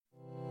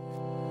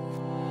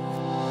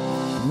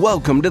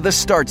Welcome to the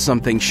Start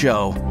Something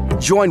Show.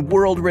 Join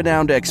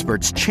world-renowned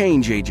experts,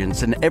 change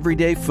agents, and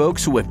everyday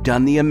folks who have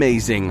done the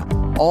amazing.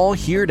 All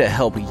here to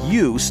help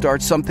you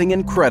start something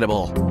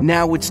incredible.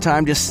 Now it's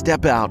time to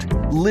step out,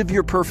 live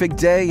your perfect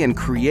day, and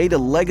create a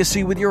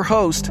legacy with your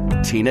host,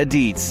 Tina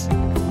Dietz.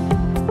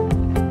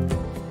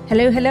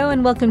 Hello,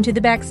 and welcome to the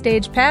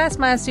Backstage Pass,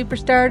 my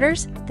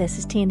superstarters. This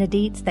is Tina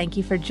Dietz. Thank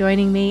you for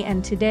joining me.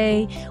 And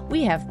today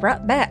we have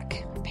brought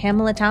back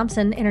Pamela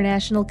Thompson,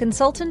 international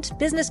consultant,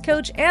 business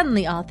coach, and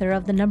the author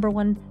of the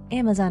 #1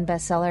 Amazon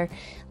bestseller,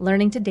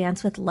 Learning to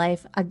Dance with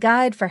Life, a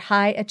guide for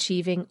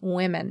high-achieving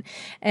women.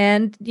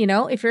 And, you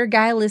know, if you're a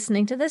guy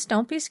listening to this,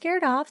 don't be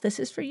scared off. This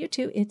is for you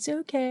too. It's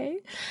okay.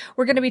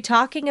 We're going to be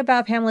talking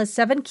about Pamela's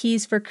 7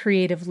 keys for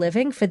creative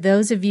living. For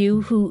those of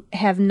you who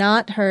have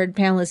not heard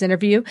Pamela's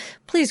interview,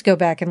 please go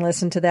back and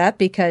listen to that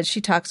because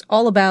she talks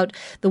all about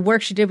the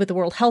work she did with the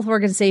World Health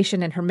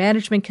Organization and her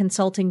management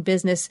consulting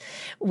business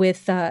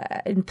with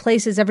in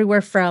places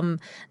everywhere from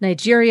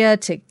Nigeria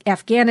to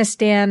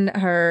Afghanistan,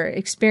 her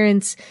experience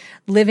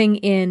living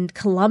in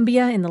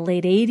Colombia in the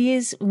late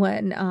 80s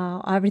when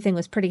everything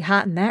was pretty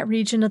hot in that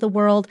region of the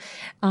world,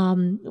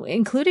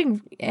 including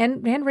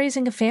and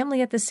raising a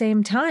family at the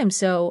same time.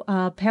 So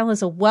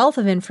Pamela's a wealth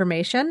of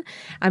information.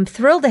 I'm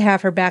thrilled to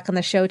have her back on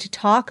the show to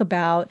talk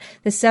about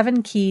the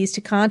 7 keys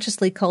to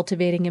consciously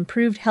cultivating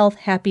improved health,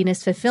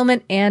 happiness,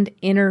 fulfillment, and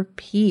inner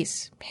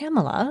peace.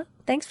 Pamela,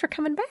 thanks for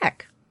coming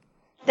back.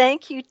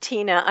 Thank you,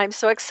 Tina. I'm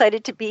so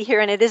excited to be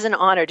here, and it is an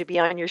honor to be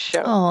on your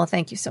show. Oh,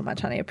 thank you so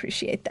much, honey. I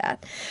appreciate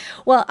that.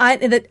 Well, I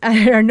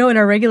know in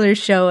our regular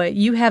show,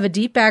 you have a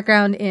deep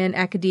background in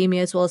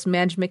academia as well as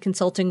management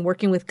consulting,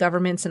 working with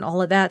governments and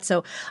all of that.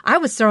 So I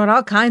was throwing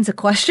all kinds of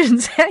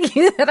questions at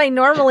you that I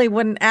normally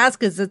wouldn't ask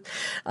because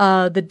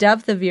the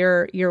depth of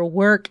your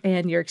work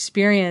and your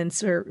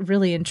experience are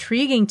really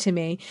intriguing to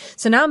me.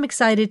 So now I'm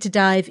excited to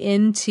dive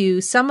into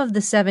some of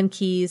the 7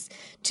 keys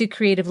to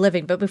creative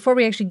living. But before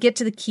we actually get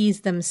to the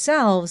keys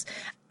themselves,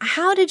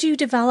 how did you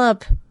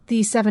develop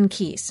these 7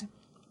 keys?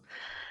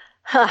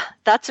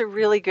 That's a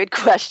really good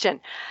question.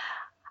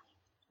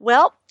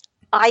 Well,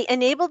 I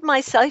enabled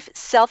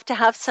myself to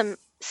have some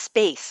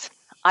space.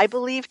 I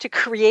believe to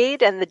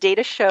create, and the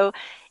data show,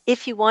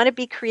 if you want to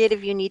be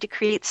creative, you need to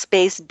create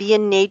space, be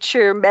in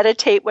nature,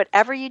 meditate,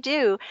 whatever you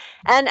do.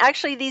 And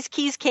actually, these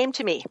keys came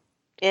to me.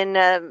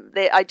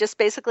 I just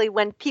basically,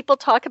 when people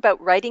talk about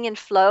writing in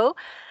flow,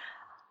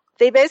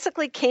 they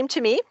basically came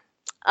to me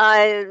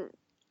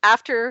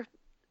after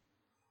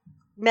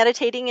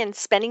meditating and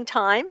spending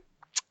time,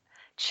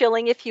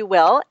 chilling, if you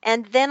will,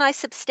 and then I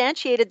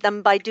substantiated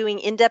them by doing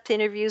in-depth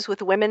interviews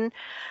with women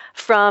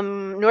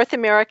from North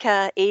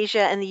America,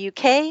 Asia, and the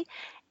UK,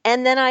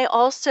 and then I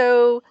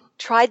also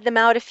tried them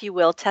out, if you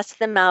will, tested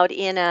them out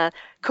in a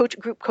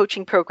group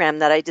coaching program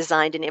that I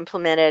designed and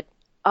implemented,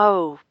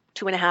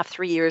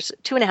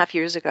 2.5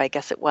 years ago, I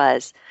guess it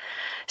was.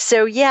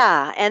 So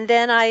yeah, and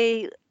then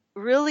I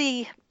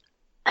really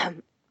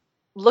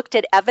looked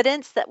at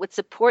evidence that would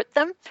support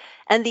them,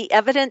 and the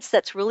evidence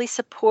that's really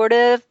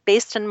supportive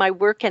based on my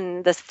work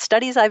and the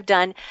studies I've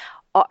done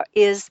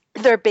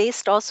they're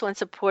based also and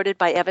supported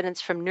by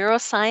evidence from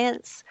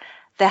neuroscience,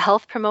 the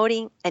health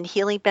promoting and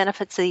healing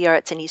benefits of the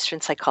arts, and Eastern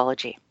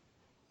psychology.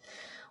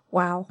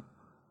 Wow.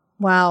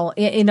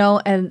 You know,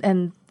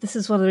 and this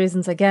is one of the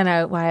reasons,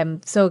 again, why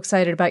I'm so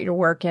excited about your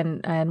work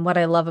and what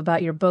I love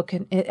about your book.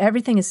 And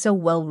everything is so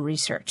well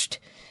researched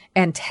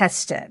and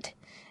tested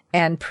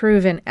and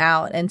proven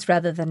out, and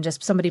rather than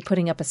just somebody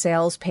putting up a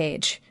sales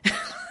page,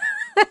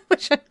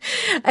 which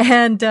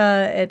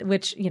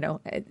you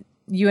know,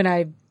 you and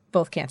I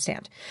both can't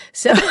stand.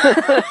 So,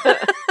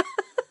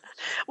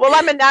 well,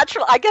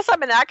 I guess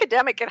I'm an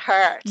academic at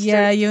heart.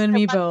 Yeah, so you and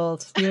me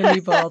both.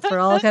 We're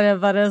all kind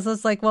of, but it's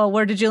just like, well,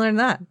 where did you learn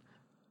that?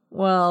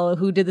 Well,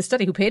 who did the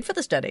study? Who paid for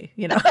the study?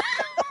 You know.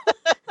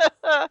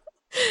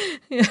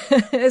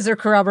 Is there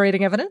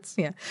corroborating evidence?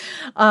 Yeah.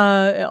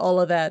 All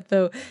of that.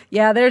 So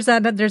yeah, there's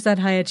that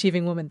high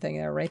achieving woman thing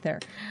there, right there.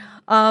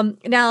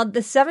 Now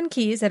the 7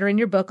 keys that are in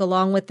your book,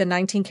 along with the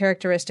 19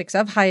 characteristics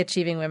of high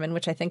achieving women,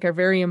 which I think are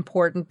very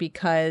important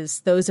because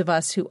those of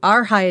us who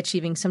are high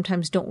achieving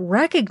sometimes don't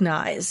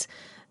recognize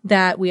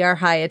that we are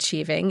high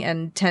achieving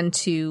and tend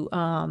to,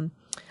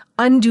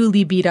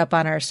 unduly beat up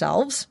on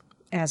ourselves.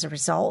 As a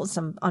result,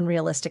 some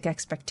unrealistic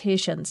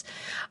expectations.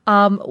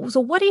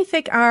 So what do you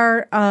think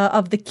are,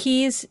 of the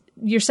keys,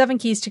 your 7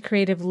 keys to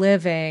creative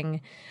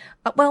living?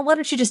 Well, why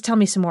don't you just tell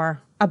me some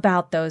more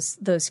about those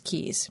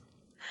keys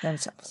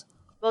themselves?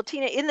 Well,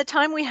 Tina, in the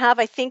time we have,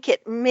 I think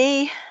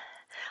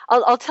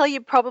I'll tell you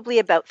probably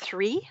about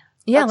 3.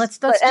 Yeah, let's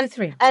do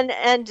 3.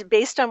 And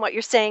based on what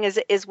you're saying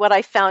is what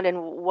I found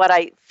and what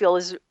I feel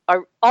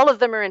are all of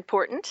them are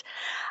important.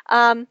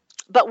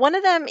 But one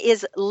of them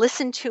is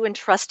listen to and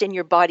trust in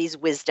your body's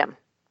wisdom.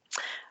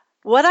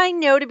 What I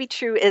know to be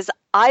true is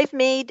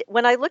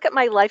when I look at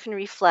my life and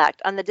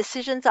reflect on the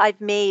decisions I've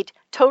made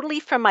totally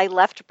from my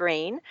left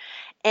brain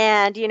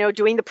and, you know,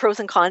 doing the pros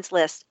and cons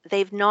list,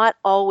 they've not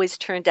always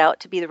turned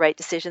out to be the right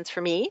decisions for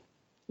me.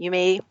 You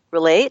may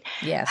relate.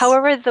 Yes.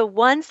 However, the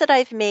ones that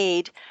I've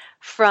made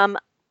from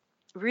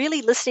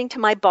really listening to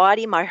my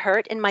body, my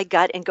heart, and my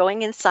gut, and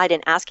going inside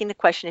and asking the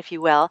question, if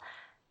you will,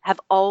 have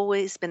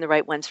always been the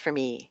right ones for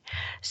me.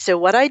 So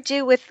what I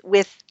do with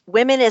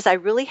women is I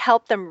really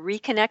help them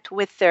reconnect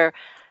with their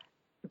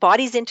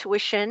body's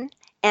intuition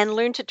and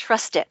learn to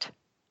trust it.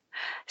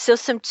 So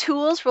some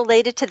tools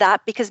related to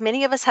that, because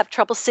many of us have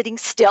trouble sitting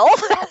still,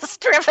 as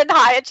driven,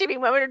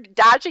 high-achieving women are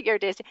dashing your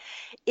days,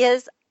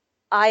 is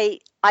I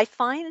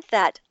find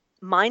that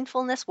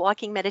mindfulness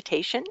walking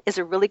meditation is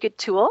a really good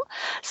tool.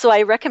 So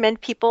I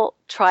recommend people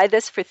try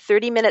this for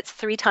 30 minutes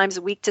 3 times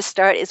a week to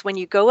start, is when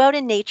you go out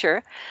in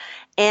nature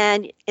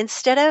and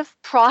instead of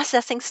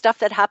processing stuff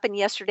that happened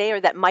yesterday or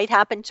that might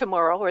happen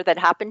tomorrow or that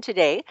happened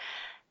today,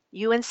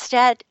 you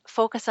instead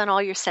focus on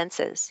all your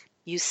senses.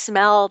 You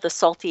smell the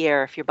salty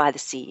air if you're by the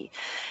sea.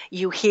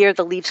 You hear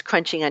the leaves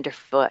crunching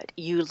underfoot.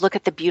 You look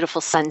at the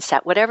beautiful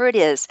sunset, whatever it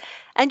is.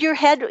 And your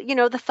head,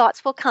 the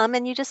thoughts will come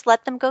and you just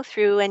let them go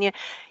through and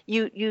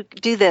you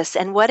do this.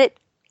 And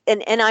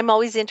and I'm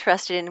always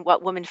interested in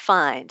what women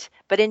find.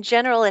 But in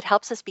general, it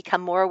helps us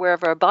become more aware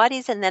of our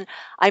bodies. And then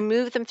I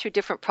move them through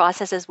different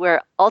processes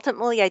where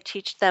ultimately I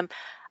teach them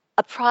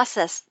a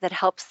process that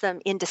helps them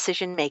in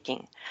decision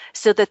making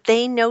so that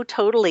they know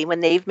totally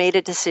when they've made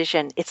a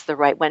decision, it's the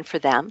right one for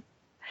them.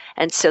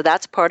 And so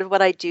that's part of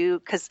what I do,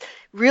 because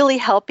really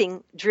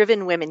helping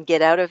driven women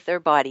get out of their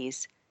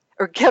bodies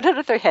or get out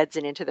of their heads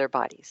and into their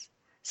bodies.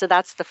 So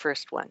that's the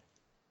first one.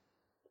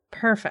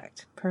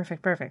 Perfect.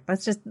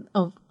 Let's just,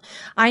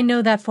 I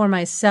know that for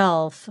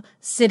myself,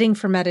 sitting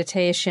for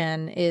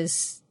meditation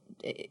is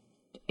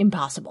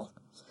impossible.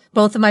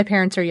 Both of my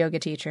parents are yoga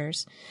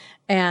teachers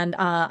and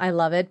I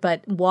love it,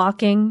 but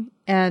walking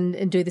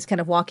and doing this kind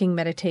of walking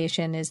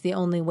meditation is the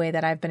only way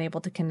that I've been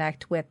able to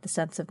connect with the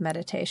sense of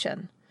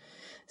meditation.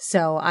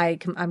 So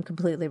I'm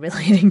completely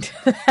relating to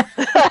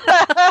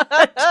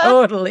that.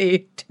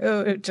 Totally.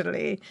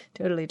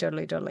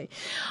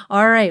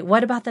 All right.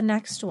 What about the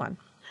next one?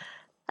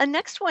 The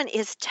next one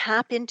is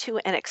tap into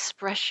and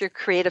express your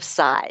creative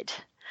side.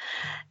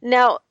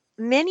 Now,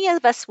 many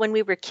of us, when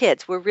we were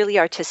kids, were really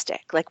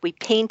artistic. Like we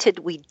painted,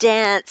 we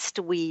danced,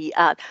 we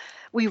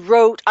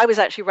wrote. I was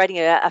actually writing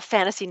a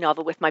fantasy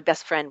novel with my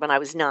best friend when I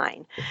was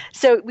 9.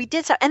 So we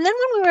did so. And then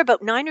when we were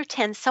about 9 or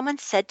 10, someone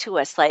said to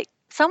us, like,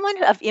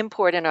 someone of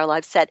import in our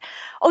lives said,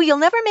 "Oh, you'll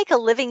never make a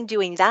living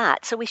doing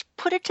that." So we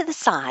put it to the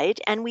side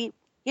and we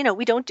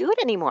don't do it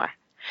anymore.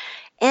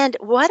 And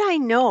what I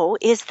know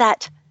is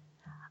that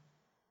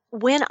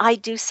when I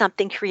do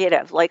something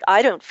creative, like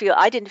I didn't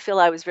feel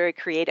I was very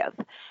creative.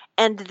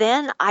 And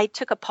then I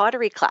took a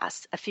pottery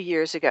class a few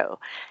years ago.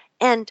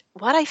 And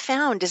what I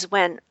found is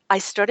when I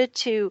started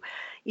to,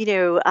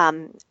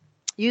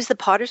 use the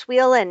potter's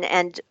wheel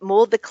and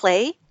mold the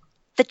clay,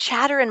 the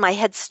chatter in my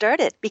head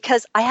started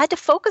because I had to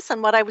focus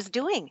on what I was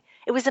doing.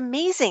 It was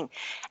amazing.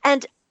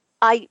 And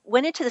I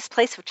went into this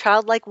place of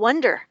childlike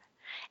wonder.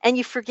 And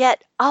you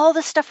forget all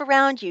the stuff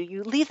around you.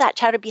 You leave that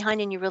chatter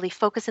behind and you really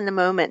focus in the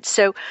moment.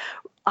 So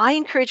I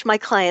encourage my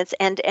clients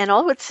and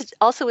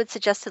also would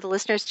suggest to the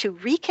listeners to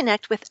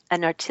reconnect with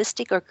an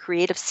artistic or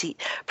creative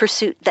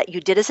pursuit that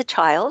you did as a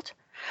child,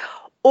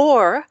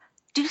 or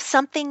do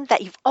something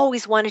that you've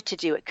always wanted to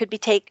do. It could be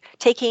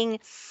taking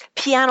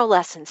piano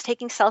lessons,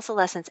 taking salsa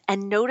lessons,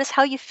 and notice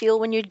how you feel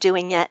when you're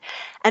doing it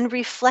and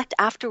reflect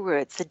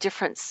afterwards the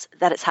difference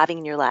that it's having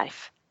in your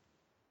life.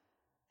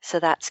 So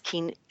that's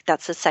key.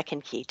 That's the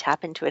second key.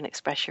 Tap into and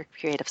express your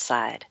creative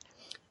side.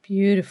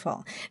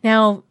 Beautiful.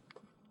 Now,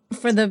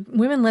 for the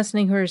women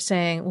listening who are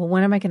saying, well,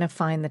 when am I going to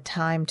find the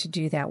time to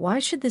do that? Why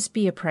should this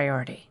be a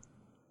priority?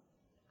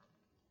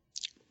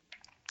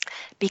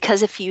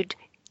 Because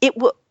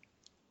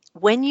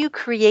when you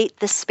create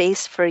the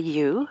space for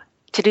you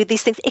to do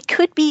these things, it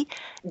could be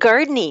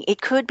gardening.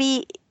 It could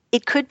be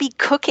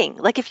cooking.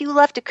 Like if you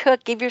love to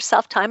cook, give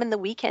yourself time in the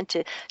weekend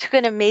to cook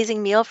an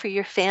amazing meal for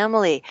your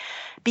family.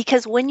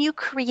 Because when you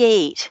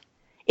create,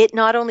 it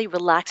not only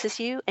relaxes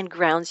you and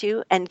grounds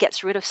you and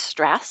gets rid of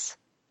stress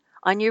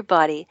on your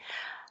body,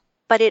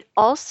 but it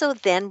also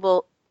then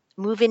will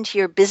move into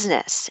your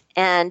business.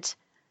 And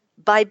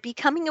by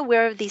becoming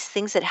aware of these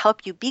things that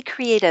help you be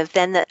creative,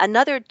 then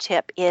another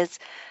tip is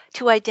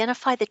to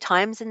identify the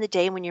times in the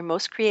day when you're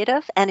most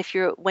creative. And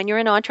when you're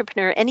an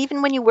entrepreneur, and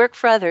even when you work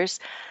for others,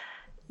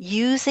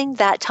 using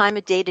that time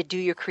of day to do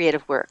your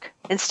creative work.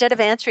 Instead of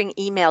answering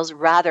emails,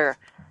 rather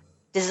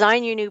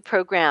design your new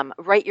program,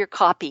 write your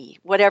copy,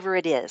 whatever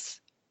it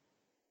is.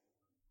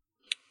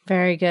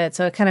 Very good.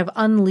 So it kind of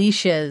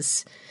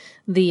unleashes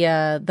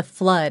the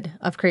flood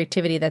of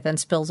creativity that then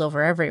spills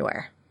over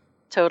everywhere.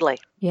 Totally.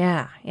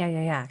 Yeah.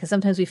 Because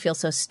sometimes we feel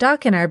so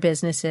stuck in our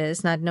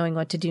businesses, not knowing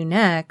what to do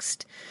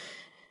next.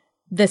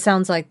 This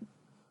sounds like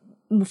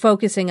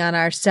focusing on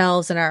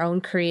ourselves and our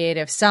own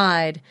creative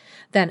side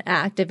then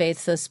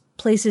activates those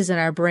places in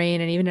our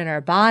brain and even in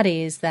our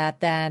bodies that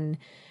then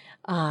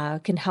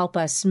can help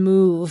us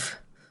move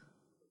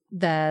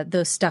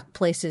those stuck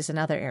places in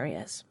other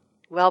areas.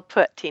 Well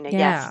put, Tina. Yeah.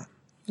 Yes.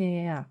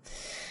 Yeah.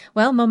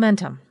 Well,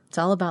 momentum. It's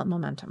all about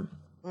momentum.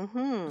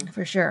 Mm-hmm.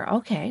 For sure.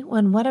 Okay. Well,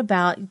 and what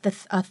about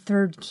a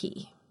third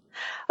key?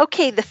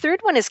 Okay, the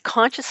third one is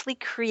consciously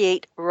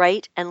create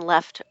right and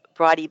left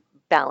body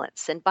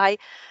balance. And I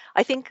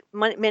think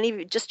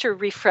many, just to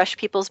refresh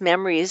people's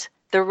memories,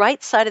 the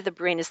right side of the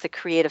brain is the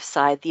creative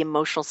side, the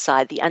emotional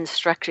side, the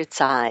unstructured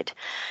side.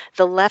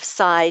 The left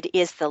side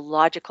is the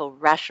logical,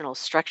 rational,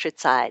 structured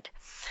side.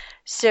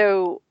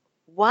 So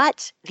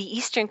what the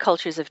Eastern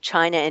cultures of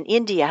China and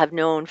India have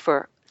known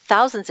for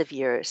thousands of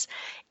years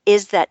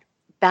is that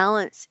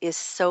balance is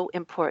so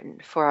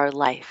important for our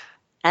life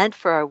and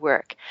for our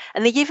work.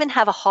 And they even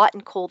have a hot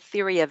and cold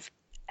theory of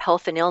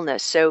health and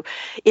illness. So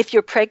if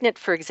you're pregnant,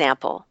 for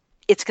example,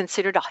 it's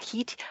considered a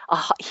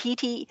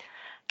heaty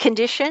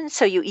condition.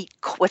 So you eat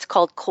what's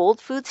called cold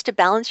foods to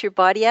balance your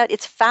body out.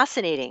 It's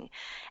fascinating.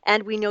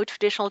 And we know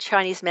traditional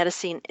Chinese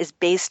medicine is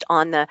based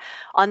on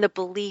the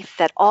belief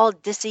that all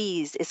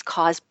disease is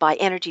caused by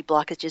energy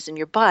blockages in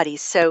your body.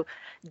 So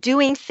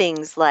doing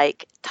things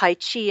like Tai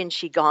Chi and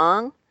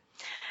Qigong.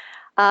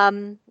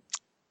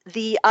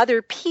 The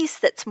other piece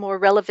that's more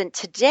relevant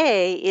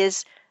today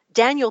is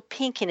Daniel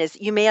Pink,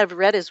 you may have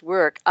read his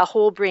work, A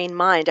Whole Brain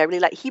Mind. I really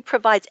like. He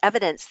provides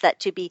evidence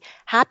that to be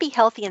happy,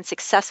 healthy, and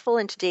successful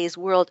in today's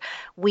world,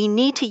 we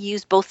need to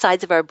use both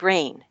sides of our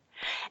brain.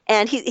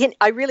 And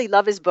I really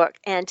love his book.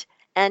 And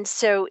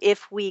so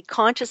if we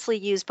consciously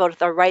use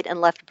both our right and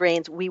left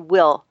brains, we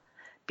will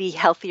be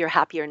healthier,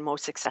 happier, and more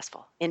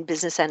successful in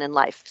business and in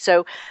life.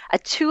 So a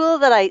tool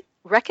that I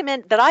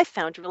recommend, that I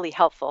found really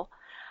helpful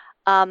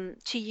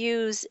to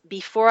use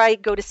before I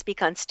go to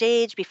speak on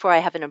stage, before I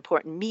have an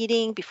important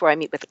meeting, before I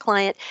meet with a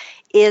client,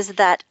 is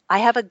that I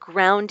have a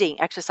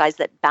grounding exercise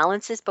that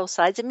balances both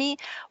sides of me,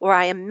 where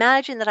I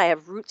imagine that I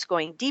have roots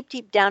going deep,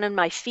 deep down in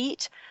my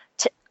feet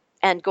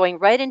and going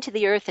right into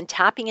the earth and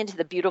tapping into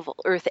the beautiful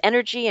earth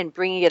energy and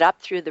bringing it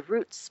up through the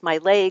roots, my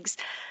legs,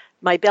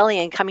 my belly,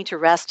 and coming to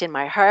rest in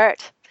my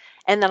heart.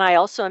 And then I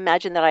also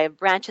imagine that I have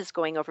branches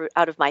going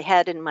out of my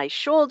head and my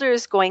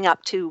shoulders, going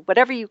up to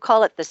whatever you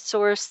call it, the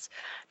source,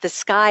 the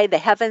sky, the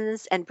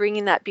heavens, and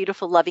bringing that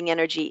beautiful loving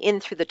energy in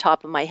through the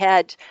top of my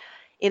head,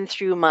 in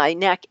through my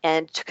neck,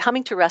 and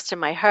coming to rest in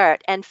my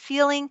heart, and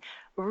feeling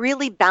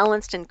really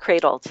balanced and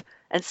cradled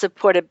and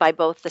supported by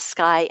both the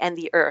sky and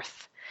the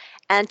earth.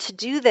 And to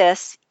do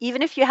this,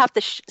 even if you have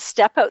to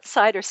step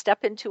outside or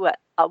step into a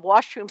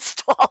washroom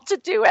stall to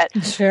do it,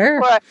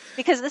 Sure,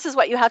 because this is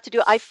what you have to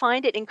do, I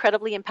find it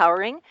incredibly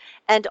empowering,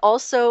 and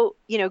also,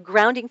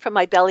 grounding from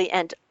my belly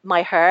and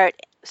my heart.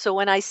 So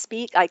when I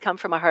speak, I come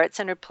from a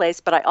heart-centered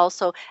place, but I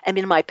also am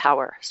in my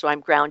power, so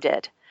I'm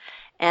grounded.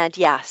 And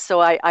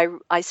so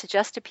I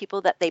suggest to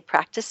people that they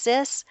practice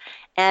this,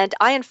 and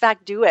I in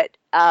fact do it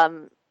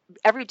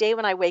every day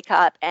when I wake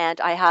up, and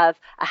I have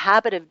a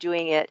habit of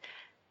doing it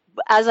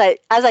as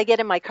I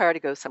get in my car to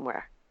go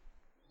somewhere.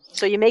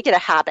 So you make it a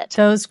habit.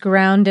 Those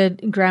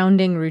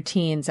grounding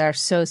routines are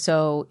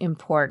so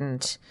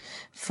important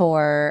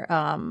for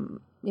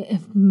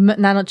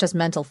not just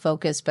mental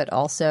focus, but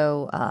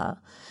also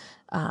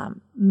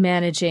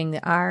managing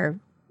our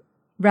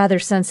rather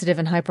sensitive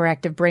and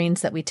hyperactive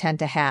brains that we tend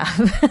to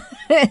have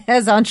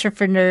as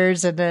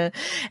entrepreneurs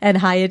and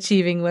high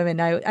achieving women.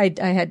 I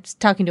had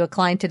talking to a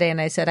client today,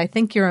 and I said, I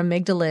think your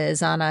amygdala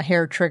is on a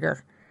hair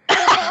trigger.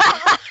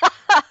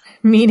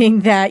 Meaning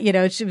that,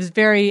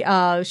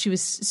 she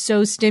was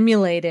so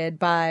stimulated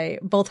by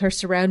both her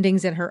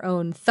surroundings and her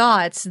own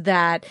thoughts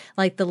that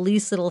like the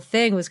least little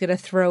thing was going to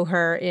throw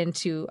her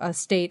into a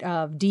state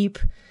of deep,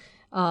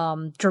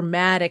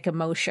 dramatic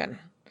emotion.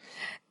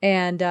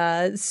 And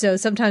so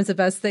oftentimes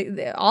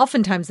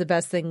the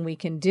best thing we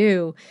can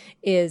do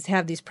is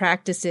have these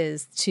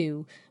practices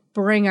to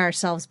bring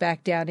ourselves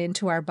back down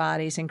into our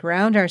bodies and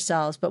ground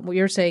ourselves. But what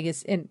you're saying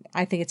is, and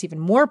I think it's even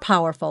more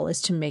powerful,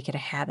 is to make it a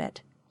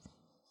habit.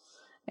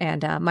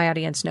 And my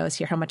audience knows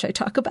here how much I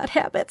talk about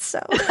habits.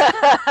 So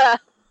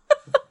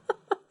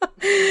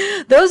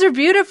those are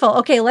beautiful.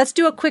 Okay, let's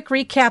do a quick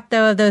recap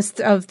though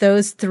of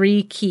those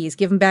three keys.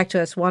 Give them back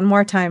to us one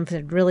more time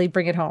to really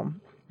bring it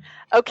home.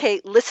 Okay,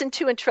 listen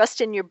to and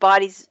trust in your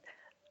body's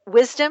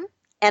wisdom.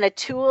 And a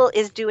tool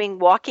is doing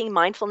walking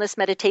mindfulness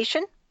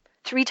meditation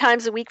 3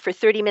 times a week for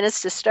 30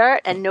 minutes to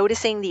start, and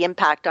noticing the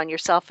impact on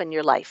yourself and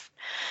your life.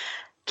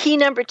 Key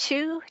number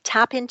 2,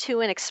 tap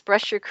into and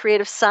express your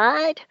creative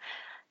side.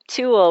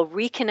 Tool,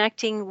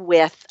 reconnecting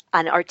with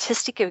an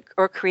artistic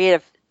or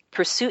creative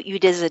pursuit you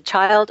did as a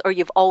child or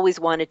you've always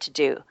wanted to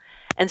do,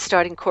 and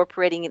start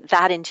incorporating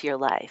that into your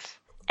life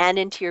and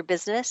into your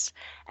business.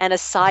 And a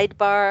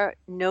sidebar,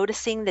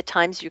 noticing the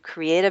times you're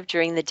creative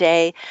during the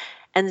day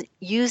and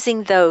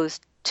using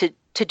those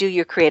to do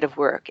your creative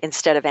work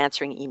instead of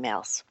answering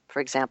emails,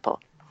 for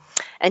example.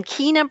 And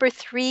key number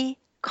 3,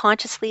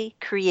 consciously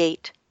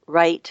create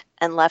right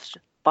and left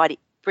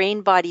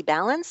brain-body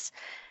balance.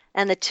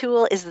 And the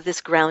tool is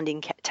this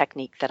grounding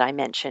technique that I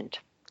mentioned.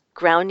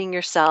 Grounding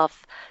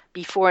yourself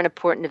before an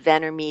important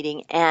event or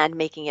meeting and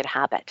making it a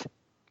habit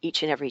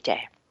each and every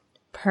day.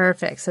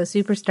 Perfect. So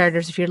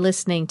Superstarters, if you're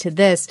listening to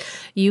this,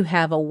 you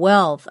have a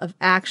wealth of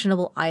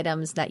actionable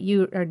items that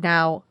you are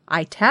now,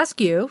 I task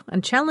you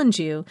and challenge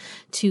you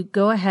to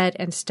go ahead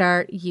and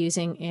start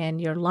using in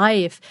your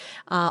life.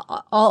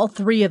 All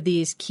three of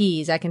these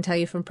keys, I can tell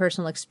you from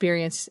personal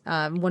experience,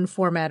 one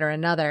format or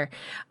another,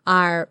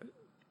 are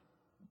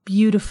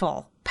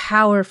beautiful,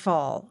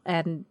 powerful,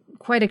 and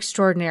quite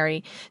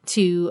extraordinary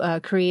to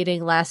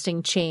creating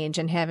lasting change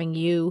and having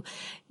you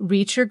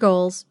reach your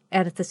goals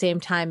and at the same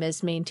time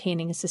as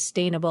maintaining a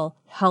sustainable,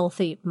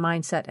 healthy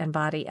mindset and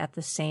body at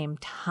the same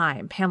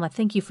time. Pamela,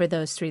 thank you for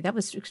those three. That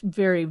was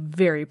very,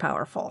 very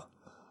powerful.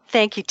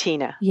 Thank you,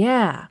 Tina.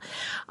 Yeah.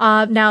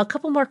 Now, a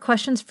couple more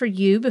questions for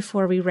you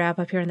before we wrap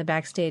up here in the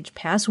Backstage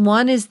Pass.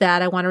 One is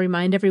that I want to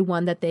remind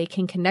everyone that they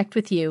can connect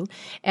with you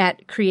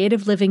at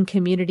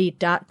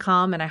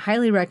creativelivingcommunity.com, and I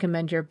highly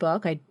recommend your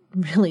book. I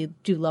really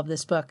do love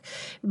this book,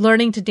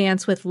 Learning to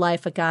Dance with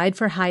Life, a guide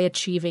for high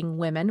achieving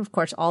women. Of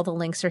course, all the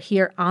links are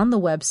here on the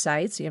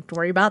website, so you have to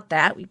worry about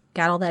that. We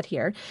got all that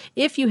here.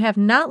 If you have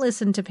not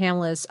listened to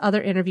Pamela's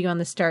other interview on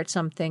the Start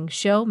Something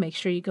show, make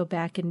sure you go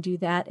back and do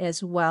that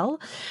as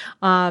well.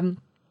 All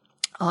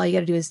you got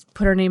to do is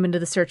put her name into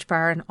the search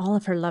bar and all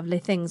of her lovely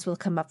things will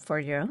come up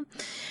for you.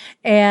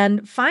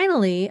 And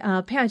finally,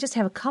 Pam, I just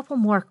have a couple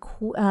more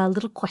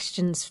little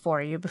questions for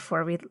you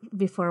before we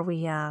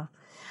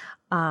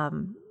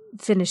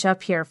finish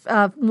up here.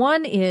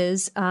 One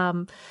is,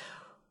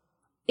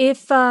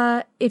 if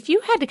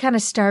you had to kind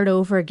of start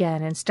over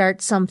again and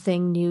start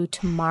something new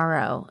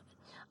tomorrow,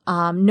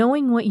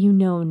 knowing what you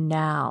know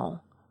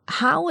now,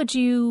 how would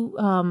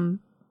you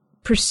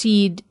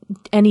proceed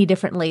any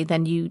differently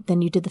than you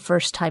did the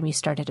first time you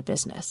started a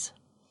business?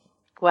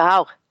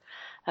 Wow,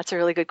 that's a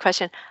really good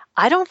question.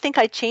 I don't think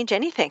I'd change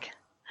anything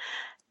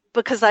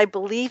because I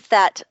believe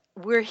that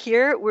we're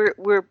here,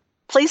 we're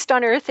placed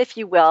on earth, if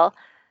you will,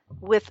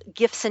 with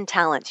gifts and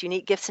talents,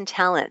 unique gifts and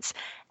talents.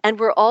 And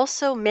we're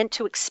also meant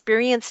to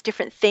experience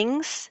different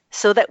things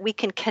so that we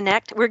can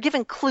connect. We're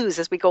given clues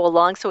as we go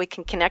along so we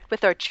can connect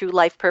with our true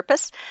life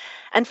purpose.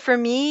 And for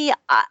me,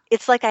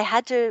 it's like I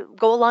had to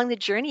go along the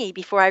journey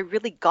before I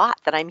really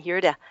got that I'm here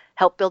to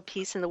help build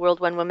peace in the world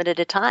one woman at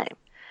a time.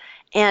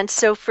 And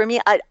so for me,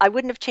 I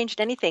wouldn't have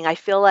changed anything. I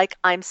feel like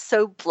I'm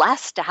so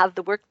blessed to have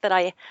the work that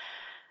I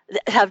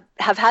have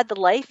had, the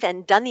life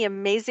and had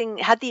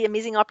the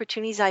amazing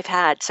opportunities I've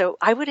had. So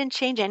I wouldn't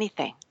change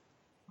anything.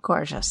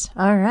 Gorgeous.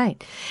 All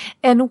right.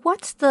 And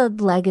what's the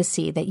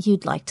legacy that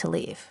you'd like to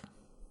leave?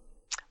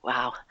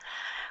 Wow.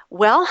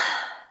 Well,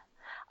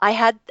 I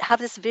have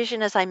this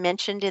vision, as I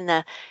mentioned in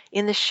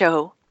the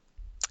show,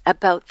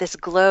 about this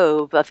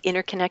globe of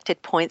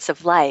interconnected points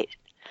of light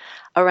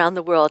around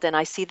the world. And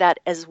I see that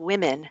as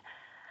women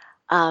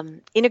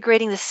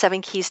integrating the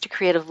 7 keys to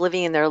creative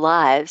living in their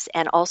lives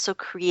and also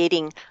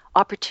creating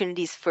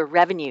opportunities for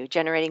revenue,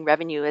 generating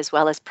revenue as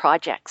well as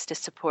projects to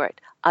support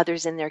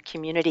others in their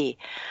community,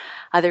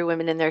 other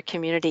women in their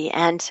community.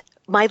 And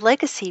my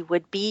legacy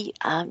would be,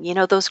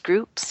 those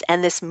groups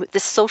and this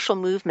social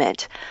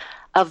movement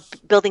of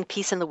building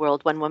peace in the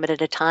world one woman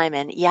at a time.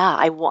 And yeah,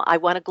 I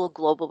want to go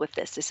global with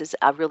this. This is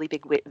a really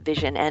big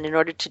vision. And in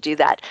order to do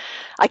that,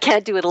 I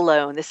can't do it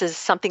alone. This is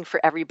something for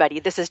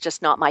everybody. This is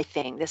just not my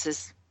thing. This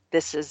is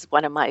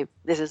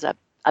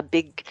a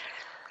big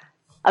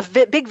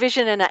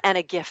vision and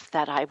a gift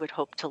that I would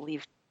hope to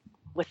leave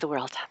with the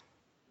world.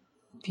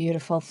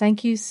 Beautiful.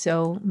 Thank you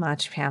so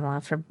much,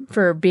 Pamela,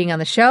 for being on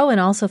the show and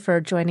also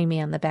for joining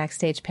me on the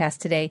Backstage Pass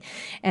today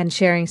and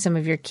sharing some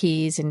of your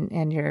keys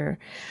and your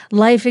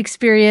life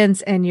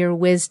experience and your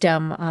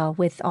wisdom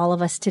with all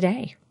of us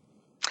today.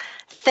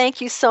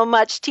 Thank you so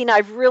much, Tina.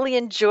 I've really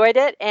enjoyed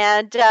it,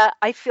 and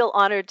I feel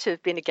honored to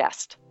have been a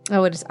guest.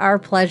 Oh, it is our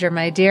pleasure,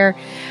 my dear.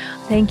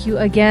 Thank you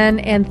again.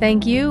 And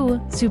thank you,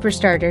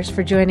 Superstarters,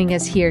 for joining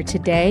us here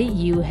today.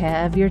 You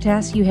have your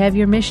task. You have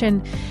your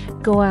mission.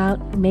 Go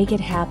out, make it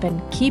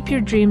happen. Keep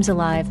your dreams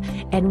alive.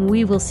 And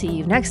we will see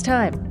you next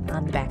time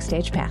on the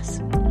Backstage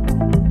Pass.